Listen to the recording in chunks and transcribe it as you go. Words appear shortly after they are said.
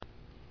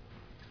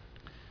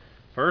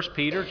1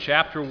 Peter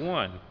chapter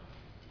 1.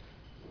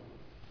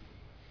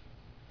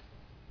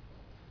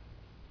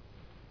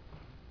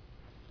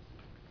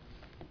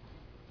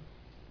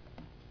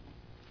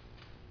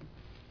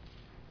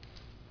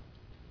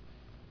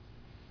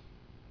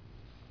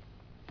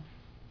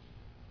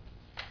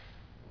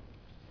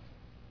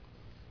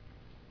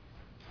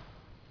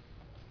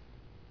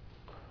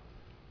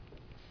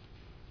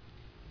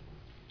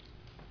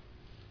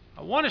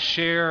 I want to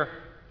share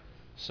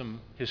some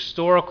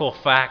historical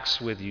facts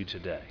with you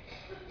today.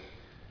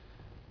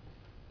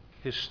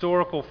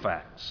 Historical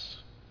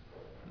facts.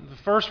 The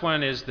first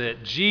one is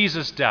that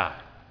Jesus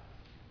died.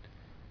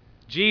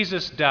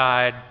 Jesus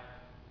died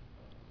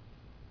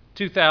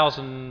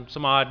 2,000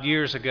 some odd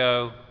years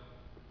ago,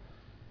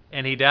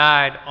 and he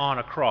died on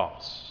a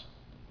cross.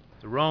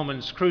 The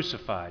Romans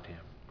crucified him.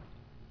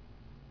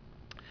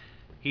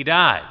 He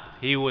died.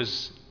 He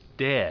was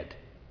dead,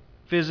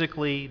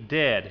 physically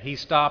dead. He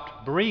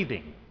stopped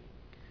breathing.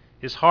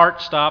 His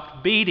heart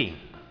stopped beating.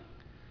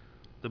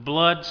 The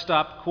blood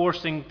stopped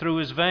coursing through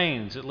his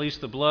veins, at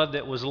least the blood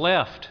that was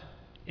left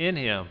in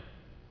him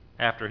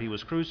after he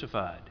was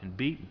crucified and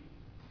beaten.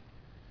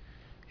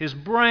 His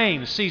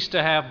brain ceased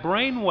to have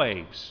brain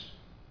waves.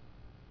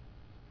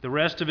 The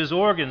rest of his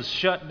organs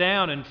shut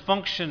down and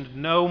functioned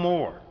no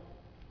more.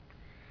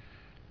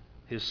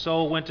 His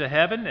soul went to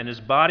heaven, and his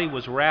body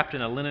was wrapped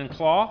in a linen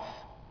cloth,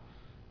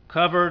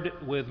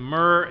 covered with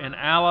myrrh and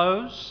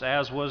aloes,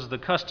 as was the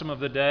custom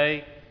of the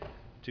day,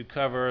 to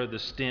cover the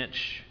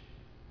stench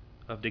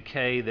of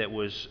decay that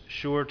was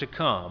sure to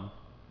come,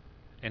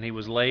 and he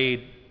was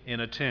laid in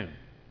a tomb.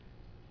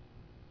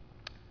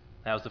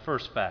 That was the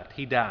first fact.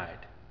 He died.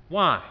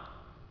 Why?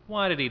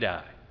 Why did he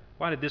die?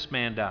 Why did this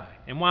man die?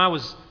 And why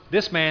was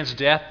this man's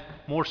death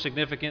more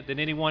significant than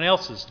anyone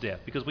else's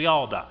death? Because we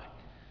all die.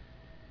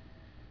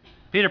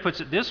 Peter puts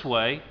it this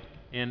way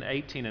in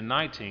 18 and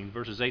 19,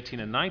 verses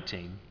 18 and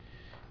 19,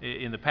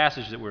 in the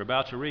passage that we're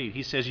about to read.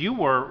 He says, "You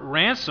were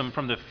ransomed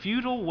from the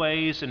futile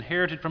ways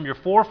inherited from your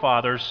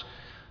forefathers,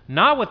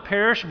 not with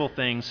perishable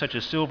things such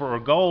as silver or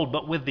gold,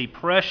 but with the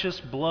precious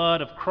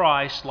blood of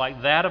Christ,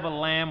 like that of a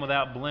lamb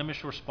without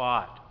blemish or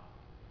spot."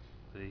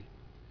 See?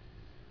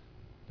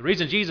 The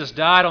reason Jesus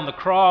died on the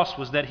cross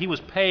was that he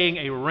was paying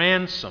a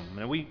ransom.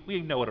 And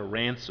we know what a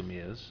ransom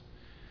is.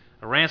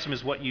 A ransom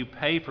is what you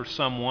pay for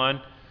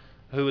someone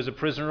who is a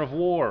prisoner of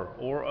war,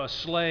 or a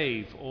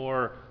slave,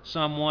 or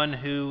someone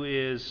who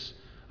is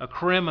a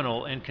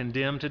criminal and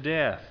condemned to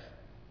death.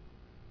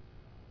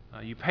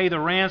 You pay the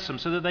ransom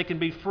so that they can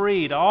be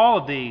freed. All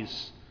of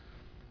these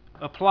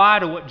apply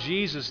to what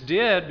Jesus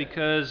did,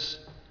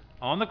 because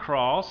on the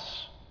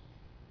cross,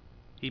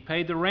 he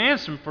paid the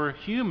ransom for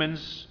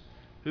humans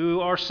who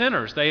are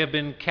sinners. They have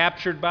been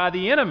captured by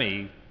the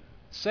enemy,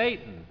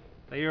 Satan.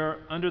 They are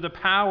under the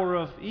power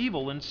of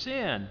evil and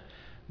sin.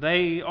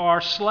 They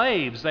are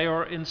slaves. They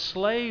are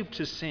enslaved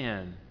to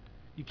sin.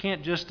 You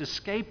can't just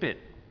escape it.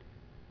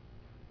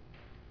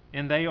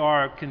 And they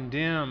are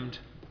condemned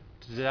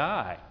to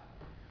die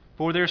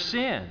for their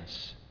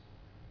sins.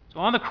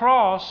 So on the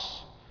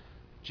cross,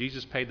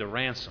 Jesus paid the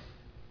ransom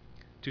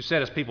to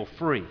set his people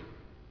free.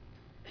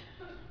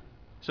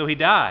 So he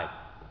died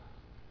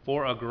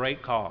for a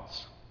great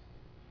cause,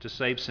 to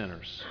save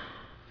sinners.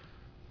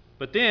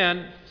 But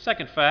then,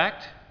 second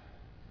fact,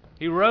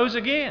 he rose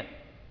again.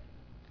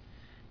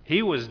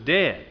 He was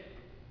dead,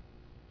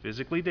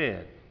 physically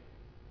dead.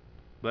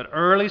 But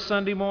early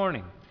Sunday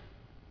morning,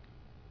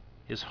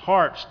 his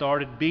heart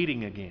started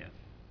beating again.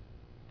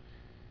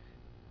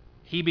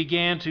 He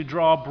began to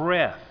draw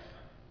breath.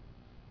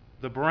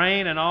 The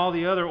brain and all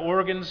the other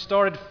organs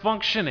started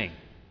functioning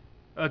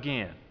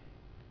again.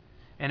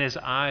 And his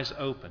eyes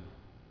opened,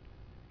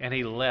 and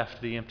he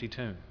left the empty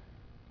tomb.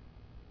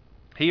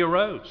 He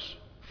arose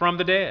from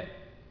the dead.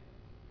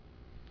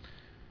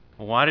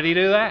 Well, why did he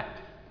do that?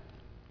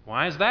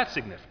 Why is that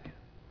significant?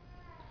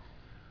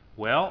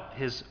 Well,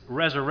 his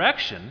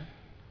resurrection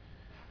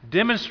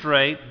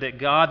demonstrates that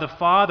God the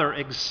Father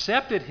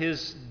accepted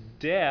his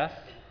death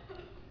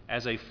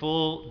as a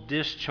full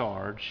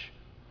discharge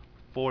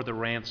for the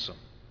ransom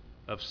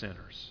of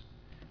sinners.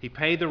 He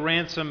paid the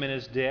ransom in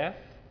his death,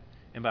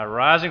 and by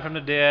rising from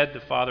the dead, the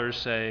Father is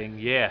saying,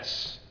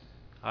 yes,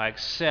 I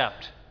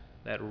accept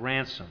that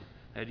ransom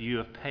that you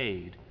have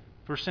paid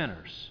for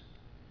sinners.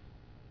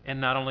 And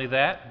not only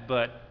that,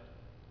 but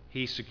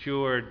he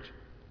secured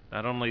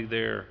not only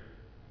their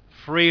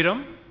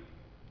freedom,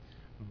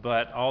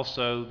 but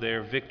also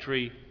their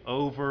victory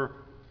over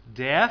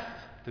death,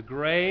 the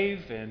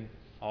grave, and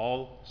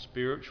all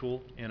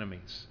spiritual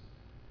enemies.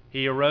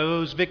 He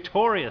arose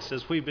victorious,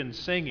 as we've been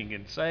singing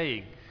and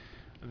saying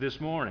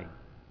this morning.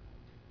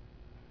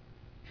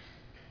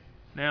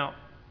 Now,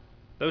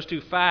 those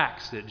two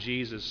facts, that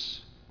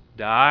Jesus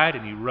died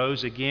and he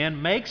rose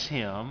again, makes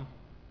him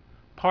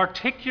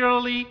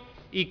particularly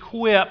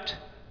equipped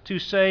to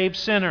save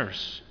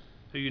sinners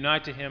who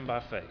unite to him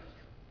by faith.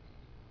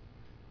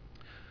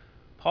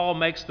 Paul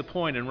makes the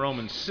point in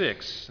Romans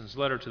 6, in his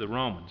letter to the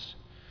Romans,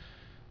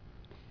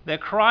 that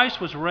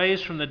Christ was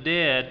raised from the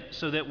dead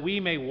so that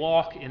we may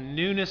walk in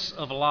newness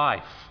of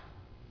life.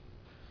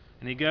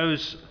 And he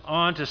goes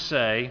on to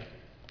say,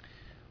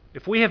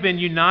 if we have been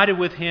united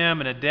with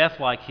him in a death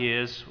like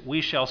his,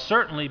 we shall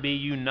certainly be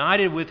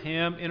united with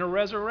him in a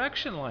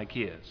resurrection like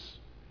his.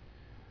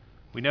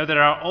 We know that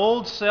our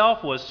old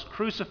self was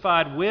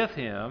crucified with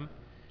him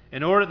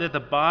in order that the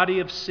body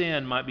of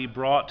sin might be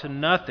brought to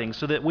nothing,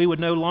 so that we would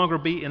no longer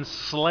be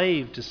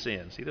enslaved to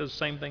sin. See, those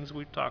same things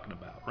we're talking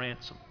about,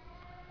 ransom.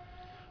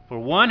 For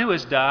one who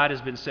has died has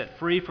been set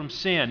free from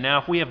sin.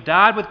 Now, if we have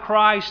died with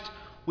Christ,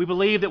 we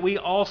believe that we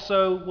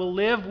also will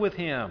live with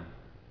him.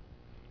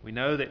 We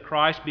know that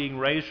Christ, being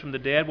raised from the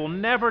dead, will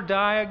never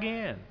die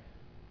again.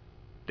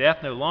 Death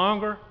no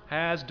longer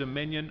has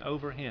dominion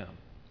over him.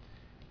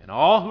 And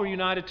all who are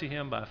united to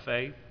him by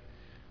faith,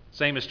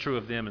 same is true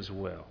of them as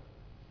well.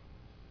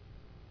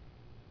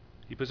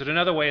 He puts it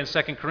another way in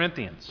 2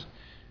 Corinthians.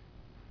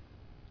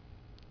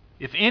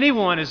 If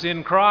anyone is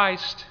in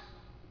Christ,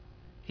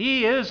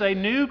 he is a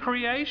new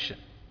creation.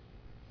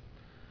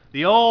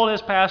 The old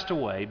has passed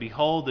away.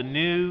 Behold, the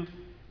new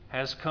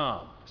has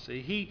come.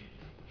 See,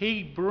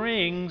 he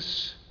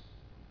brings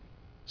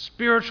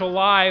spiritual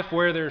life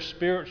where there's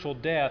spiritual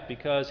death,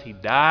 because he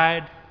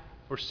died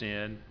for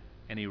sin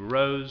and he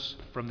rose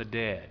from the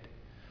dead.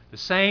 The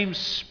same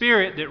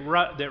Spirit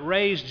that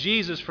raised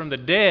Jesus from the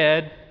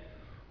dead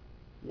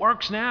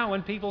works now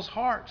in people's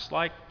hearts,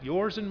 like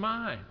yours and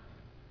mine,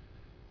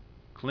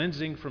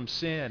 cleansing from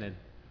sin and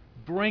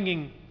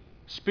bringing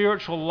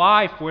spiritual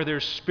life where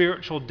there's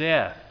spiritual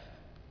death.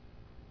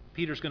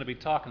 Peter's going to be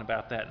talking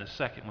about that in a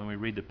second when we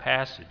read the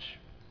passage.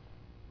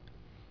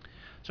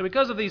 So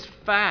because of these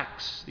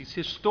facts, these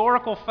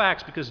historical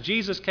facts, because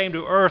Jesus came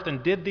to earth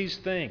and did these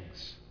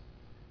things,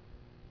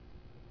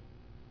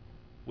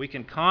 we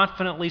can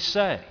confidently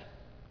say,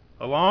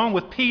 along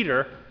with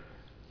Peter,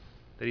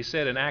 that he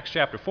said in Acts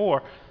chapter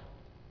 4,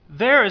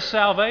 there is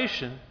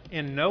salvation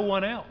in no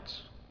one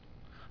else.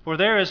 For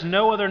there is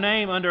no other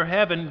name under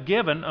heaven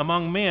given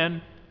among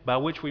men by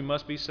which we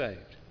must be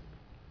saved.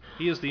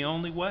 He is the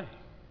only way.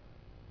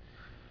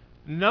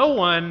 No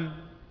one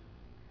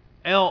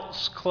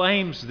else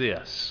claims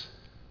this.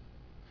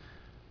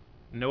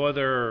 No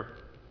other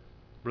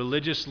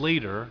religious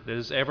leader that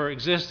has ever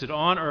existed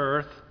on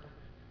earth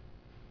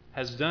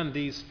has done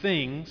these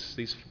things,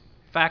 these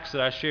facts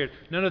that I shared.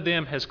 None of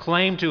them has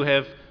claimed to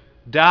have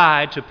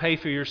died to pay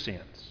for your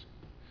sins.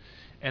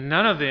 And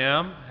none of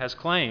them has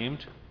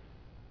claimed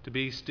to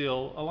be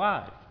still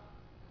alive,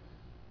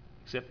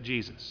 except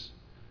Jesus.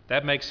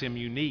 That makes him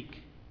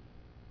unique.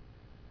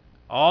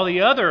 All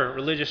the other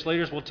religious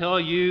leaders will tell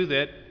you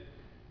that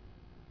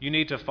you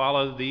need to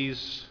follow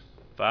these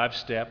 5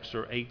 steps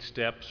or 8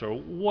 steps or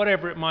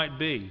whatever it might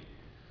be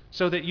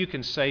so that you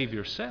can save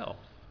yourself.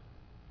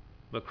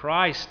 But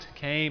Christ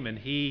came and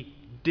he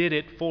did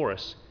it for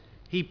us.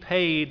 He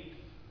paid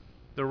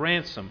the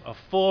ransom, a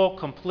full,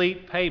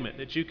 complete payment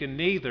that you can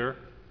neither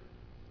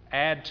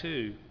add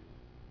to.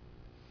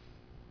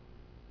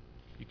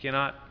 You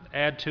cannot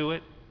add to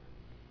it.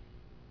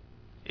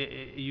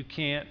 You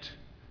can't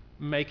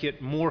make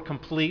it more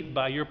complete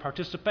by your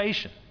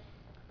participation.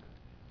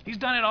 He's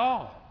done it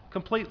all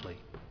completely.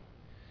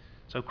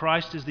 So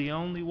Christ is the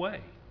only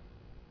way,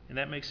 and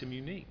that makes him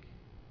unique.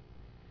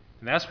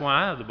 And that's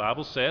why the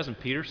Bible says, and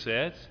Peter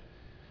says,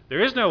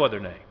 there is no other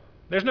name.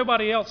 There's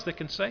nobody else that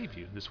can save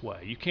you this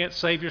way. You can't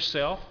save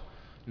yourself.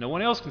 No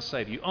one else can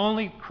save you.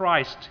 Only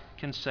Christ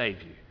can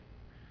save you.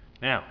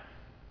 Now,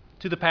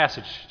 to the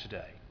passage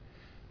today.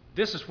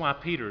 This is why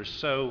Peter is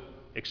so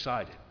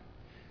excited.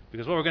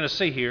 Because what we're going to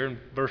see here in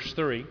verse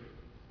 3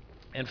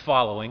 and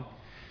following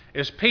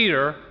is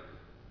Peter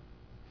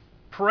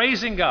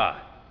praising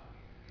God,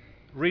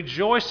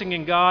 rejoicing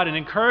in God, and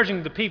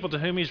encouraging the people to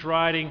whom he's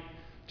writing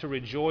to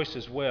rejoice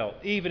as well,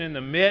 even in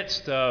the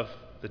midst of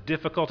the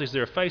difficulties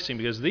they're facing,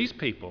 because these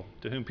people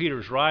to whom Peter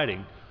is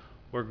writing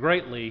were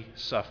greatly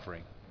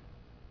suffering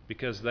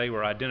because they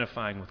were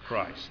identifying with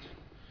Christ.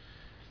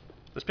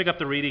 Let's pick up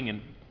the reading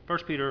in 1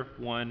 Peter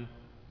 1,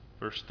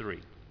 verse 3.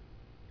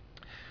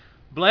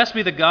 Blessed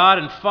be the God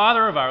and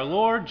Father of our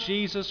Lord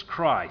Jesus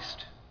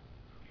Christ.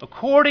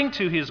 According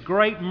to his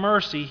great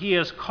mercy, he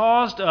has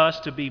caused us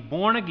to be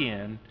born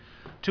again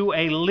to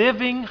a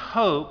living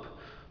hope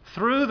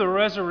through the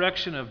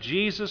resurrection of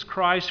Jesus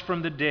Christ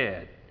from the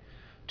dead,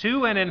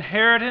 to an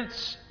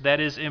inheritance that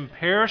is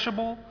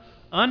imperishable,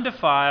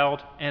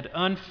 undefiled, and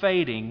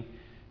unfading,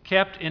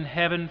 kept in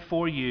heaven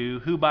for you,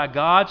 who by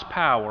God's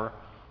power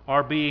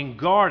are being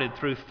guarded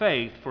through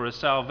faith for a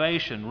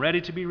salvation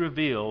ready to be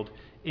revealed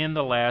in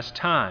the last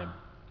time.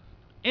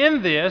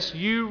 In this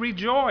you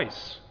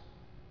rejoice,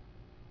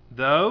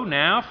 though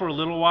now for a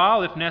little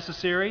while, if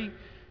necessary,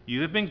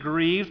 you have been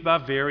grieved by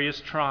various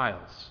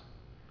trials,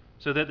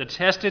 so that the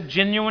tested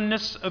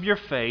genuineness of your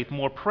faith,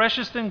 more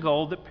precious than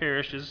gold that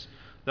perishes,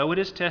 though it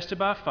is tested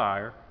by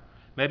fire,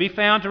 may be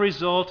found to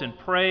result in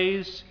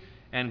praise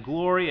and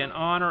glory and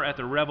honor at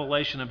the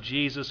revelation of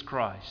Jesus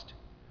Christ.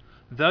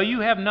 Though you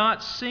have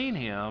not seen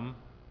him,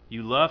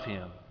 you love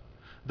him.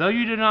 Though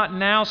you do not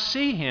now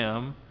see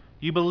him,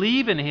 you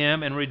believe in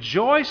him and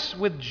rejoice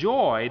with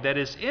joy that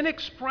is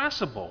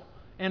inexpressible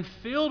and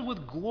filled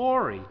with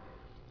glory,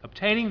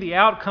 obtaining the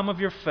outcome of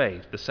your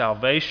faith, the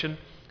salvation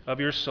of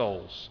your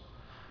souls.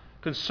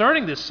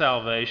 Concerning this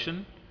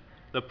salvation,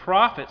 the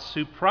prophets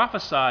who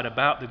prophesied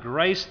about the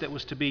grace that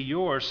was to be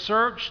yours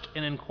searched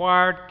and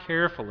inquired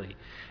carefully,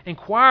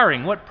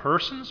 inquiring what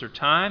persons or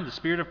time the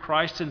Spirit of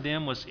Christ in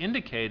them was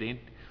indicating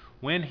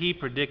when he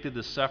predicted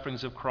the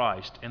sufferings of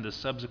Christ and the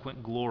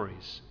subsequent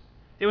glories.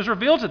 It was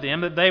revealed to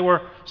them that they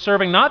were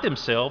serving not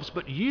themselves,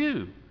 but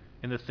you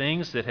in the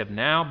things that have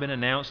now been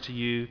announced to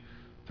you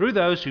through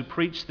those who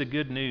preach the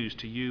good news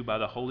to you by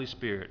the Holy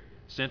Spirit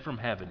sent from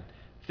heaven,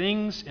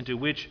 things into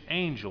which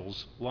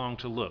angels long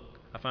to look.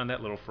 I find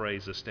that little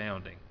phrase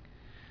astounding.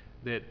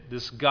 That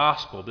this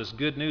gospel, this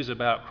good news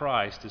about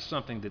Christ, is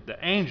something that the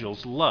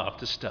angels love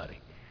to study.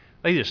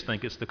 They just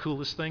think it's the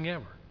coolest thing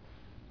ever.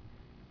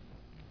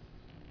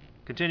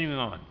 Continuing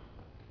on.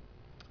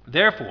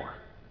 Therefore,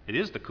 it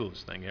is the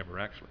coolest thing ever,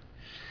 actually.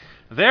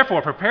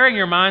 Therefore, preparing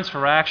your minds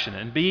for action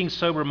and being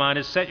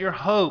sober-minded, set your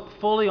hope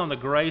fully on the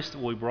grace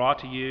that will be brought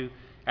to you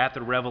at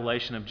the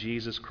revelation of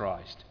Jesus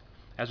Christ.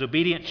 As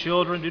obedient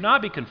children, do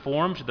not be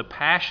conformed to the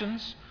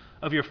passions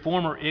of your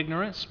former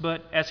ignorance,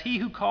 but as he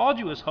who called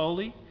you is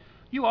holy,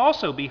 you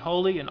also be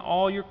holy in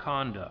all your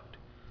conduct.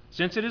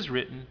 Since it is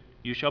written,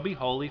 you shall be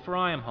holy, for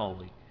I am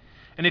holy.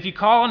 And if you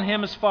call on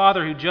him as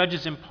Father who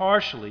judges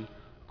impartially,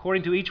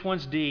 according to each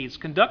one's deeds,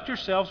 conduct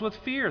yourselves with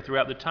fear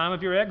throughout the time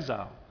of your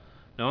exile,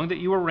 knowing that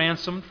you were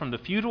ransomed from the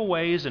futile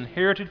ways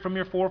inherited from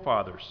your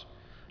forefathers,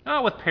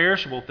 not with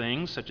perishable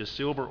things such as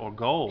silver or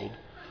gold,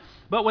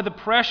 but with the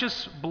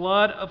precious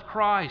blood of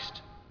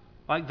Christ,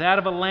 like that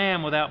of a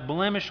lamb without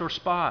blemish or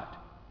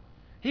spot.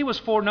 He was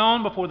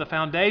foreknown before the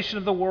foundation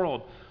of the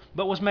world,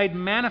 but was made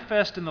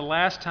manifest in the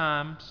last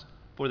times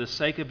for the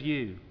sake of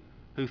you,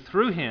 who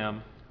through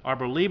him are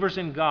believers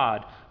in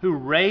God, who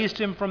raised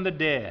him from the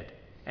dead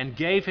and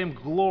gave him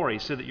glory,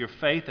 so that your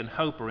faith and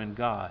hope are in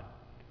God.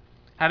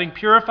 Having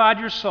purified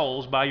your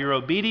souls by your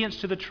obedience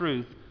to the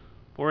truth,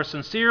 for a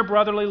sincere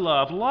brotherly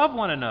love, love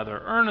one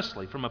another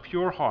earnestly from a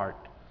pure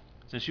heart,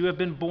 since you have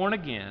been born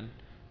again,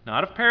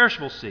 not of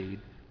perishable seed,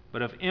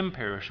 but of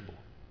imperishable,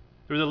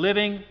 through the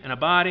living and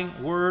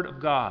abiding Word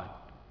of God.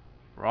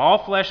 For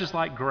all flesh is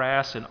like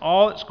grass, and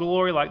all its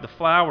glory like the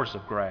flowers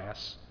of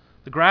grass.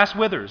 The grass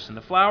withers, and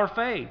the flower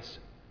fades,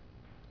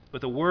 but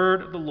the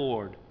word of the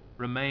Lord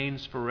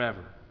remains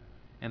forever.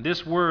 And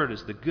this word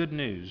is the good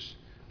news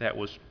that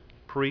was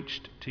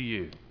preached to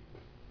you.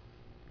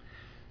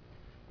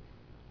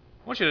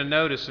 I want you to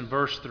notice in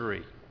verse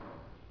 3,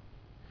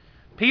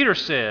 Peter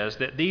says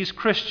that these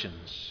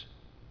Christians,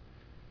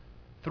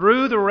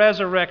 through the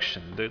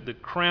resurrection, the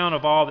crown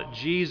of all that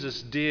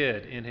Jesus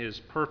did in his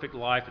perfect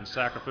life and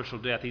sacrificial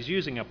death, he's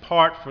using a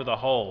part for the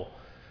whole.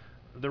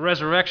 The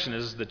resurrection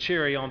is the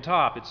cherry on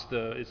top.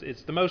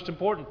 It's the most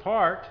important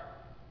part,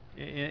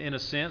 in a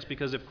sense,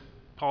 because if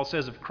Paul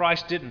says if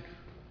Christ didn't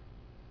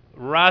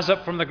rise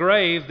up from the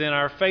grave, then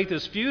our faith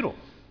is futile,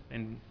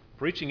 and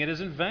preaching it is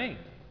in vain.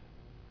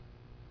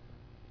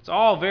 It's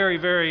all very,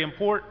 very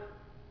important,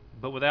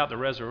 but without the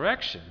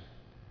resurrection,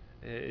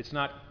 it's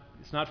not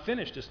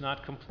finished, it's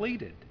not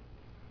completed.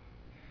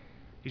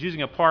 He's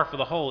using a part for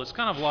the whole. It's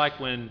kind of like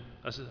when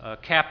a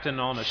captain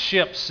on a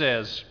ship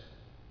says,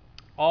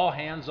 all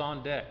hands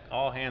on deck,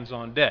 all hands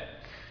on deck.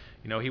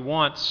 You know, he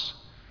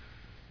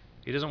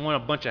doesn't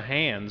want a bunch of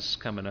hands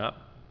coming up.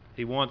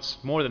 He wants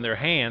more than their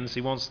hands.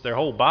 He wants their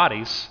whole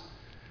bodies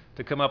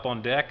to come up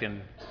on deck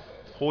and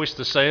hoist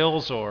the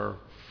sails or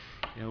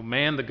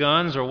man the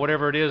guns or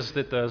whatever it is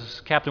that the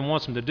captain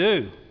wants them to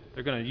do.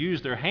 They're going to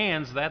use their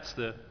hands. That's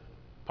the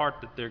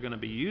part that they're going to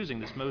be using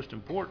that's most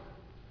important.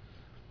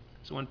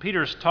 So when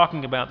Peter's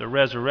talking about the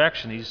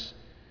resurrection, he's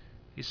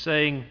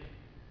saying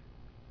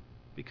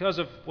because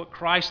of what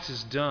Christ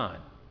has done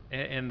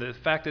and the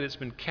fact that it's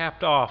been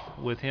capped off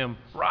with him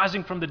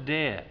rising from the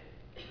dead,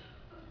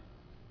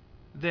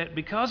 that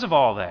because of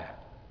all that,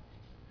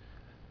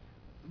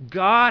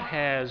 God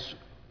has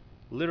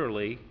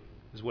literally,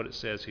 is what it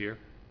says here,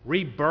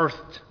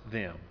 rebirthed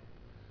them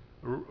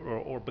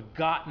or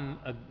begotten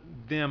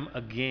them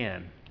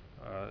again.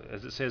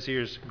 As it says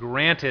here, is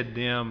granted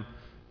them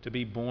to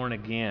be born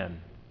again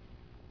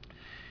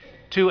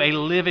to a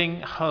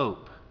living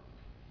hope.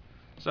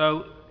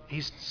 So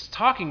he's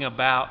talking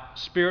about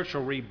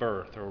spiritual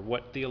rebirth, or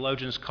what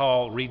theologians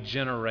call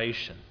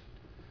regeneration.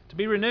 To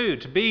be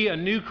renewed, to be a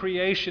new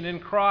creation in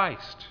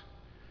Christ.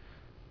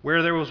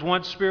 Where there was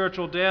once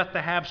spiritual death,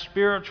 to have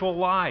spiritual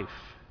life.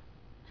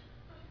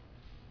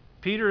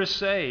 Peter is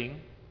saying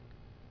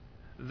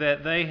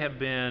that they have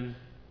been,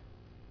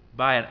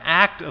 by an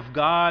act of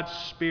God's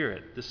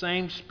Spirit, the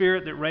same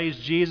Spirit that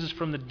raised Jesus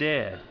from the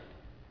dead,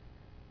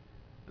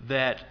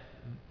 that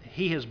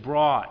he has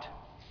brought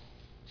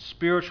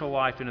spiritual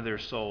life into their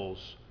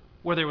souls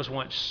where there was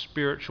once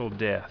spiritual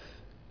death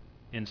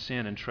in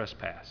sin and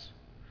trespass.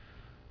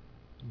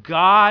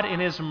 God, in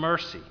his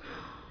mercy,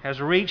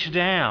 has reached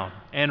down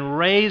and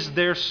raised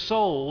their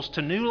souls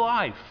to new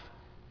life.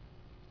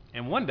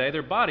 And one day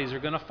their bodies are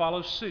going to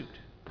follow suit.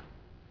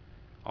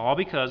 All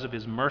because of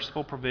his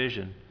merciful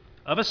provision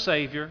of a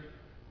Savior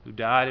who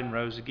died and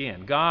rose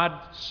again. God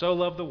so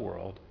loved the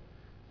world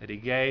that he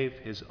gave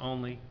his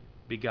only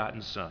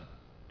begotten Son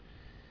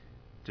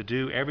to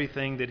do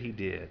everything that he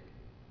did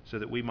so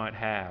that we might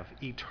have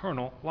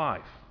eternal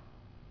life.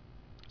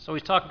 So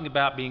he's talking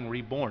about being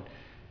reborn,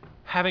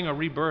 having a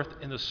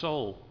rebirth in the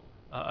soul,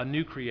 a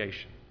new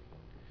creation.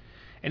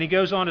 And he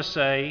goes on to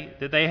say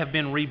that they have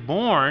been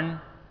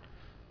reborn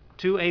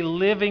to a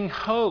living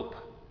hope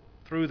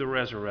through the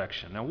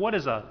resurrection. Now, what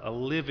is a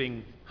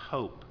living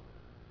hope?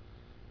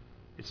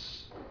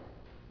 It's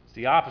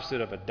the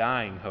opposite of a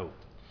dying hope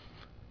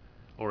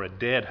or a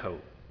dead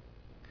hope.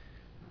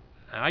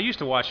 Now, I used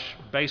to watch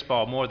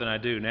baseball more than I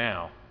do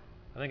now.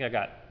 I think I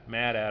got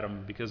mad at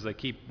them because they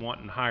keep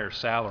wanting higher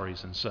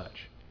salaries and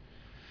such.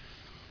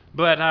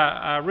 But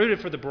I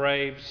rooted for the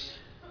Braves.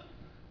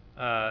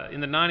 In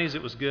the 90s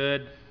it was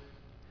good.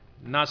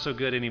 Not so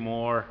good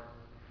anymore.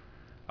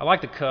 I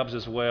like the Cubs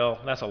as well.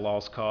 That's a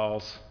lost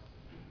cause.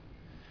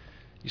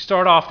 You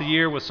start off the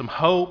year with some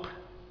hope.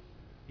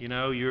 You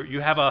know,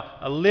 you have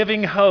a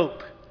living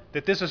hope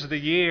that this is the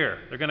year.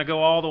 They're going to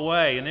go all the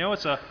way. And you know,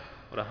 it's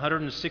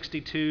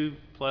 162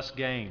 plus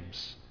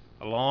games,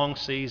 a long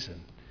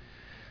season.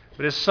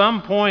 But at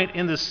some point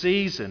in the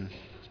season,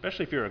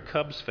 especially if you're a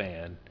Cubs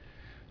fan,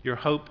 your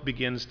hope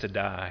begins to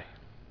die.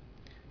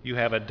 You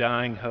have a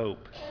dying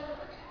hope.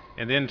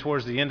 And then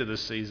towards the end of the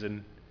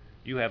season,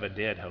 you have a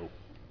dead hope.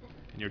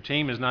 And your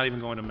team is not even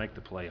going to make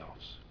the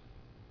playoffs.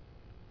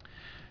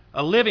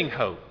 A living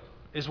hope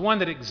is one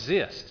that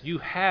exists. You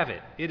have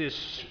it. It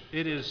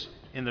is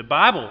in the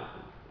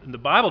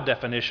Bible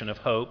definition of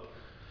hope,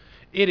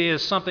 it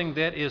is something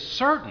that is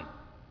certain.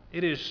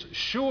 It is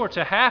sure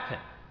to happen.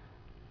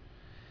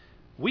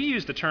 We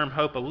use the term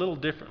hope a little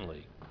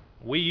differently.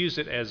 We use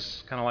it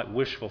as kind of like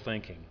wishful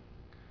thinking.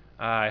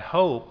 I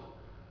hope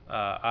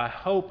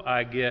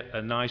I get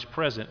a nice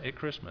present at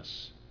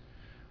Christmas.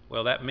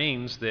 Well, that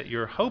means that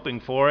you're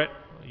hoping for it,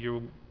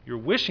 you're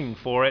wishing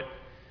for it,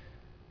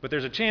 but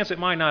there's a chance it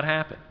might not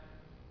happen.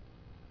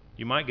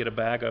 You might get a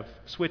bag of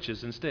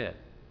switches instead,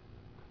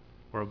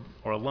 or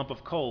a lump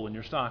of coal in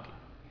your stocking.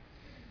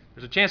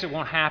 There's a chance it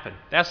won't happen.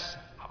 That's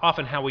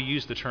often how we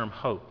use the term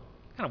hope.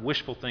 Kind of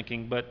wishful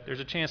thinking, but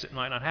there's a chance it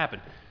might not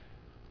happen.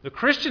 The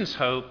Christian's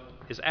hope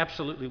is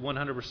absolutely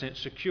 100%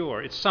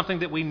 secure. It's something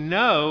that we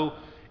know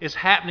is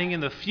happening in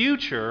the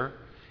future,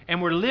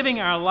 and we're living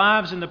our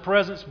lives in the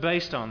present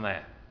based on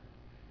that.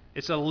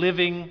 It's a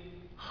living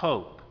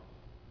hope.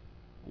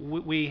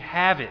 We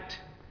have it,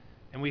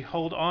 and we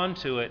hold on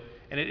to it,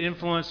 and it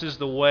influences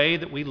the way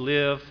that we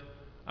live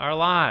our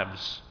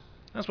lives.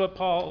 That's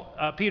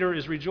what Peter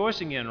is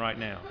rejoicing in right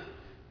now.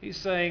 He's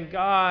saying,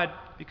 God,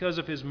 because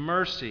of his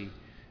mercy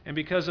and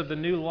because of the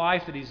new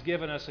life that he's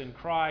given us in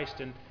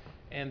Christ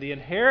and the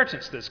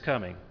inheritance that's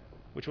coming,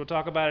 which we'll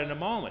talk about in a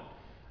moment,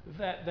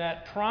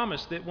 that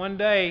promise that one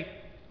day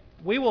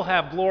we will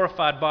have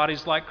glorified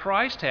bodies like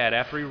Christ had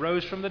after he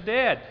rose from the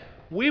dead.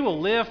 We will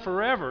live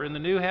forever in the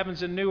new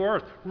heavens and new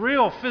earth.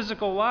 Real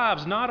physical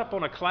lives, not up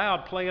on a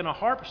cloud playing a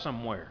harp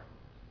somewhere,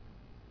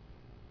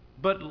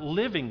 but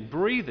living,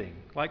 breathing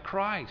like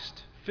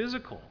Christ,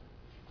 physical,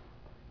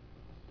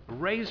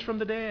 raised from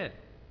the dead,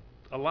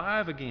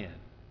 alive again.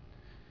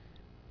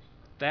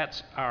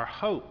 That's our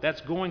hope.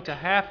 That's going to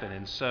happen.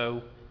 And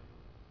so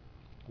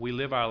we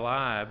live our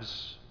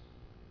lives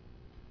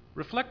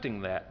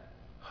reflecting that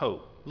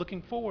hope,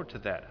 looking forward to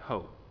that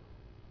hope.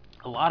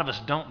 A lot of us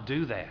don't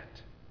do that.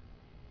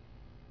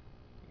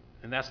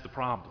 And that's the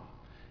problem.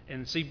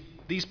 And see,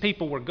 these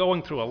people were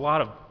going through a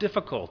lot of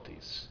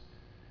difficulties,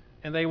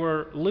 and they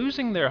were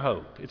losing their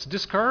hope. It's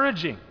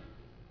discouraging.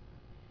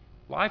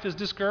 Life is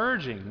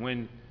discouraging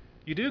when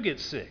you do get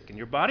sick and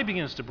your body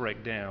begins to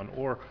break down,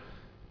 or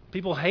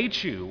people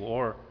hate you,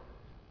 or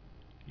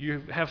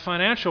you have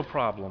financial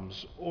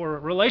problems or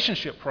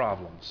relationship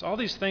problems. All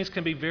these things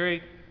can be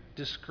very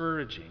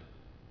discouraging,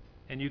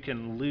 and you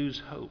can lose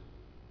hope.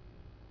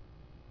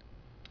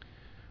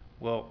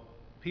 Well,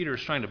 Peter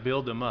is trying to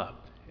build them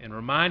up and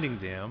reminding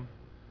them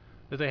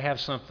that they have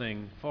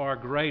something far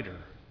greater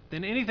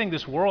than anything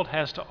this world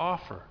has to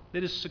offer,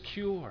 that is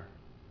secure.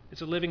 It's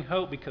a living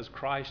hope because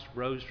Christ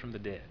rose from the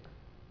dead.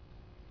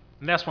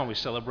 And that's why we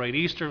celebrate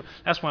Easter.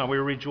 That's why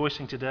we're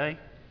rejoicing today,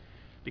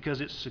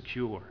 because it's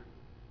secure.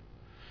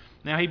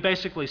 Now, he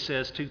basically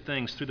says two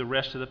things through the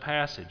rest of the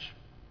passage.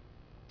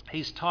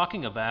 He's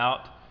talking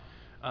about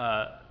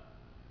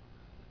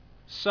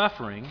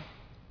suffering.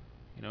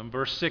 You know, in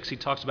verse 6, he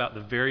talks about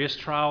the various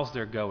trials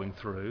they're going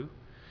through.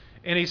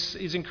 And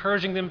he's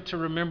encouraging them to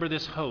remember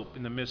this hope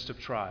in the midst of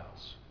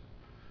trials.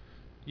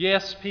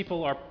 Yes,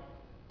 people are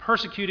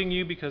persecuting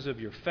you because of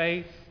your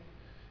faith.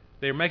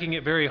 They're making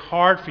it very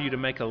hard for you to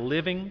make a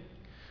living.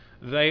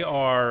 They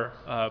are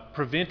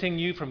preventing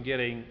you from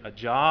getting a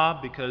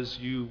job because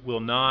you will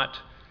not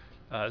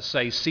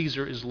say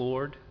Caesar is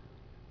Lord.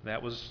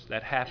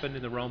 That happened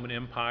in the Roman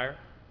Empire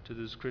to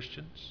those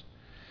Christians.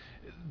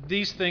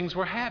 These things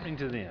were happening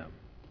to them.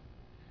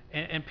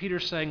 And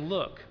Peter's saying,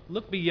 look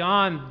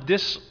beyond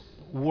this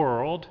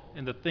world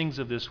and the things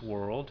of this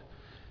world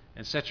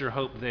and set your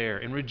hope there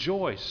and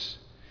rejoice.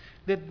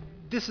 that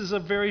this is a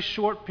very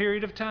short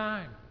period of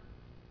time.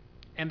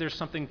 And there's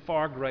something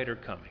far greater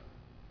coming.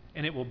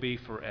 And it will be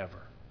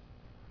forever.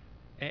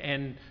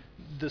 And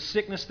the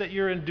sickness that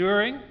you're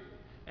enduring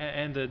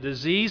and the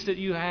disease that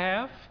you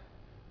have,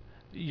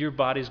 your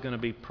body's going to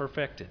be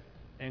perfected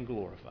and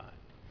glorified.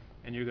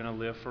 And you're going to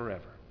live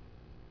forever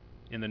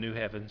in the new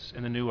heavens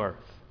and the new earth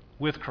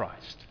with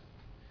Christ.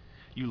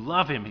 You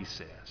love Him, he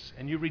says,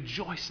 and you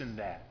rejoice in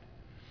that.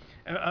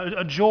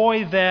 A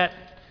joy that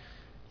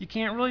you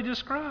can't really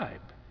describe.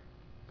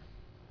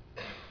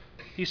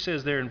 He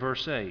says there in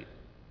verse 8,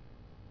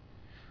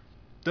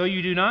 though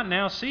you do not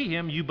now see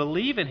Him, you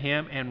believe in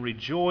Him and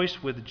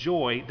rejoice with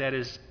joy that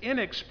is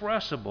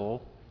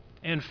inexpressible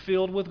and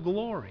filled with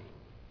glory.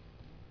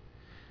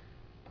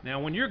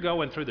 Now, when you're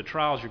going through the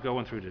trials you're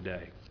going through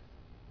today,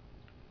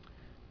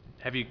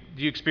 do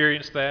you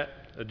experience that?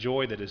 A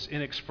joy that is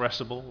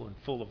inexpressible and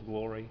full of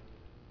glory?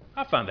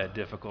 I find that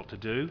difficult to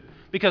do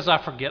because I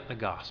forget the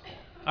gospel.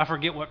 I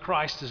forget what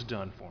Christ has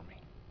done for me.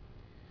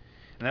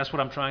 And that's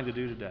what I'm trying to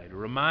do today, to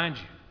remind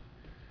you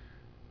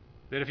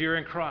that if you're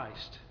in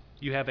Christ,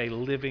 you have a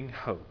living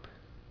hope.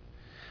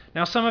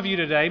 Now, some of you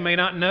today may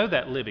not know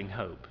that living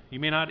hope. You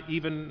may not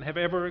even have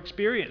ever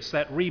experienced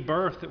that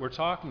rebirth that we're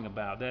talking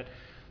about,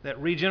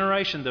 that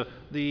regeneration,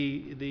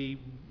 the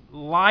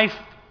life,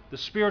 the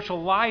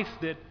spiritual life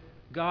that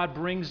God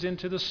brings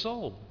into the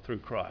soul through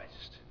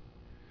Christ.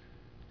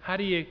 How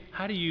do you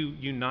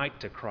unite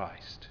to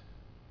Christ?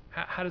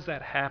 How does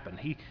that happen?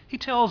 He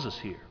tells us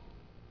here.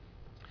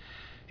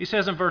 He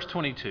says in verse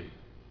 22,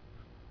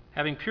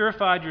 having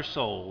purified your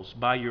souls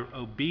by your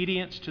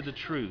obedience to the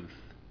truth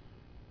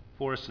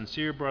for a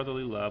sincere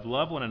brotherly love,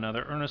 love one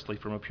another earnestly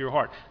from a pure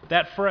heart.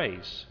 That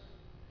phrase,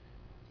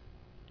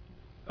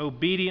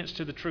 obedience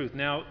to the truth.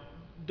 Now,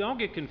 don't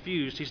get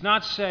confused. He's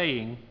not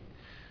saying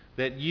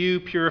that you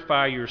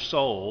purify your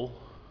soul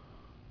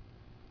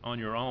on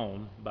your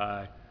own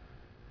by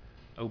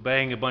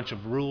obeying a bunch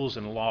of rules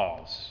and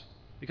laws.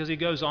 Because he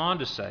goes on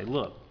to say,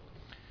 look,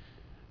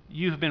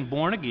 you have been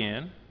born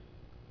again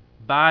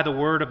by the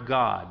word of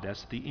God.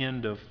 That's the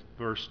end of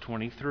verse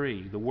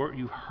 23. The word,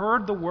 you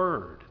heard the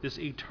word, this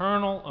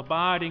eternal,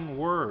 abiding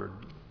word,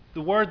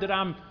 the word that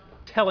I'm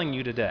telling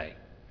you today,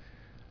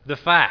 the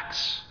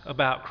facts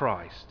about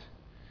Christ.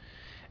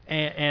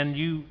 And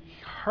you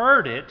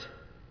heard it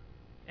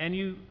and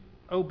you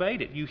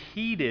obeyed it. You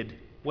heeded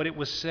what it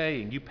was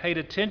saying. You paid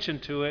attention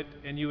to it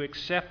and you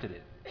accepted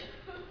it.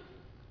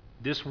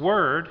 This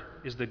word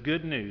is the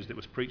good news that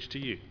was preached to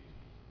you.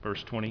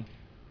 Verse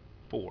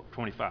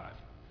 25.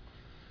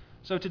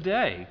 So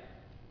today,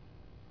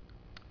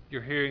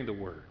 you're hearing the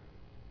word.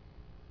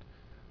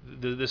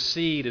 The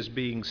seed is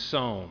being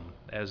sown,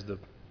 as the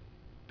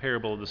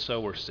parable of the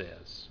sower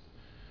says.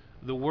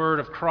 The word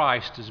of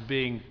Christ is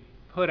being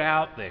put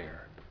out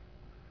there.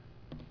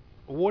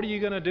 What are you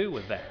going to do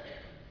with that?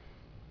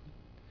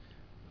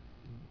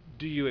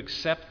 Do you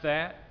accept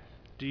that?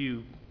 Do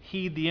you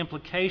heed the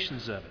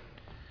implications of it?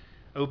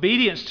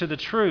 Obedience to the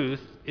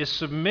truth is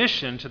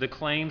submission to the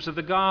claims of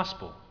the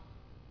gospel.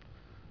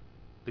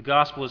 The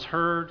gospel is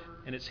heard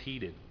and it's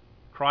heeded.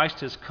 Christ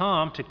has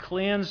come to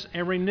cleanse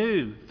and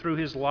renew through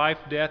his life,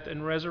 death,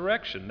 and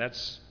resurrection.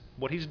 That's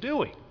what he's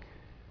doing.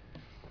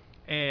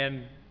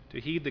 And to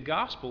heed the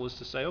gospel is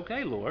to say,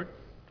 okay, Lord,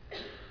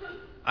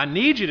 I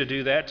need you to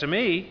do that to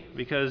me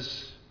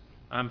because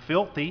I'm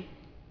filthy.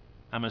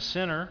 I'm a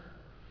sinner.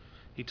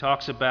 He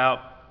talks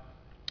about,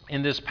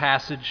 in this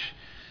passage,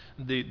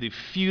 the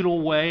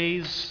futile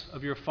ways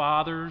of your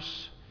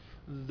fathers,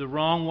 the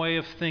wrong way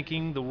of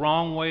thinking, the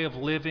wrong way of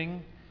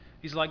living.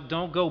 He's like,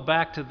 don't go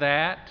back to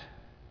that.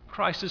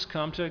 Christ has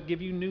come to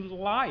give you new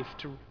life,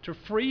 to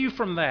free you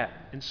from that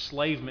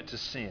enslavement to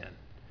sin.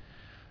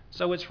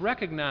 So it's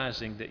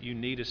recognizing that you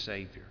need a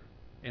Savior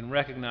and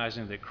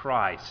recognizing that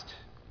Christ,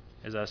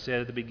 as I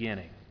said at the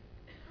beginning,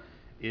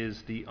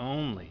 is the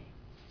only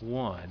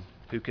one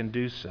who can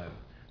do so.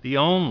 The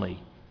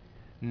only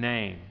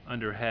name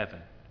under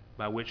heaven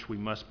by which we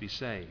must be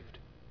saved.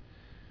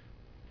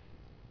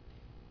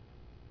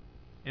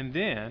 And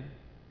then,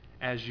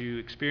 as you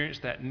experience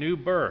that new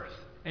birth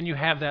and you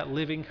have that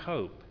living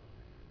hope,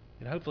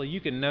 and hopefully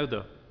you can know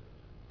the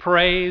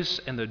praise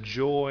and the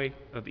joy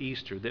of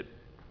Easter that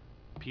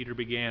Peter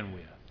began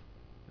with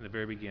in the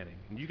very beginning.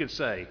 And you can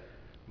say,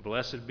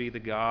 blessed be the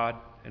God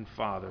and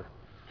Father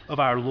of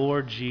our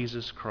Lord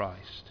Jesus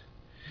Christ,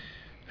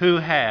 who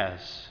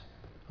has,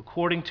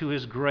 according to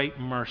his great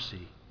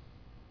mercy,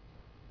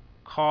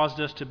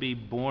 caused us to be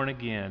born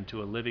again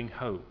to a living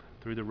hope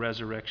through the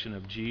resurrection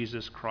of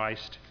Jesus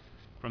Christ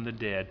from the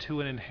dead,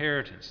 to an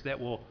inheritance that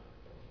will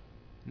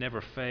never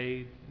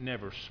fade,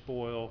 never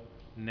spoil,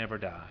 never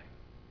die,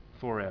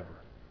 forever.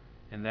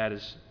 And that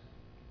is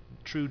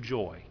true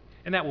joy.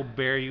 And that will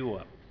bear you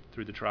up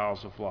through the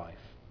trials of life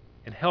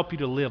and help you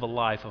to live a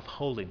life of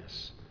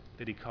holiness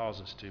that he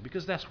calls us to,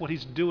 because that's what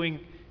he's doing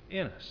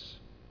in us.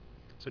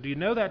 So do you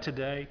know that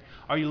today?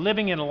 Are you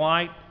living in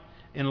light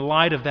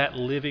of that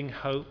living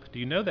hope? Do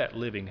you know that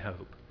living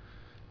hope?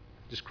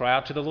 Just cry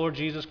out to the Lord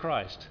Jesus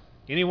Christ.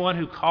 Anyone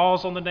who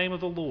calls on the name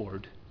of the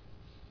Lord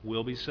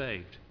will be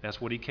saved.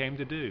 That's what he came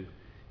to do,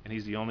 and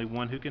he's the only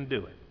one who can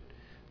do it.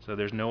 So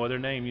there's no other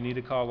name you need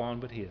to call on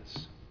but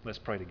his. Let's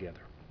pray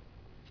together.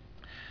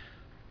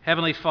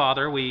 Heavenly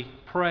Father, we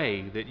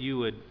pray that you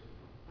would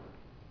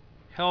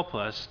help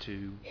us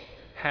to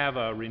have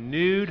a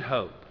renewed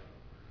hope.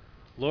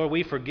 Lord,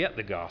 we forget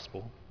the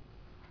gospel.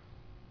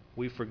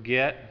 We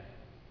forget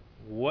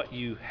what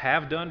you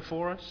have done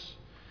for us.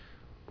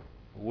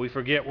 We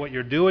forget what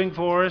you're doing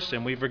for us,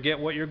 and we forget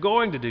what you're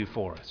going to do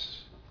for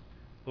us.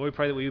 Lord, we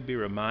pray that we would be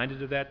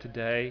reminded of that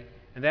today,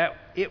 and that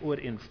it would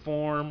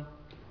inform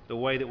the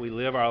way that we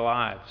live our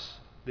lives,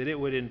 that it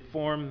would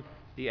inform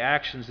the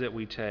actions that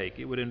we take.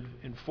 It would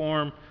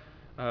inform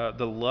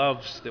the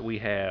loves that we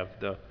have,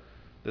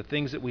 the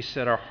things that we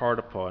set our heart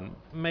upon.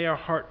 May our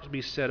hearts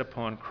be set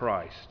upon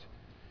Christ,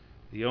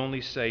 the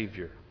only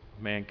Savior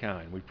of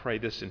mankind. We pray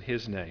this in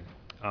his name.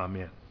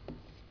 Amen.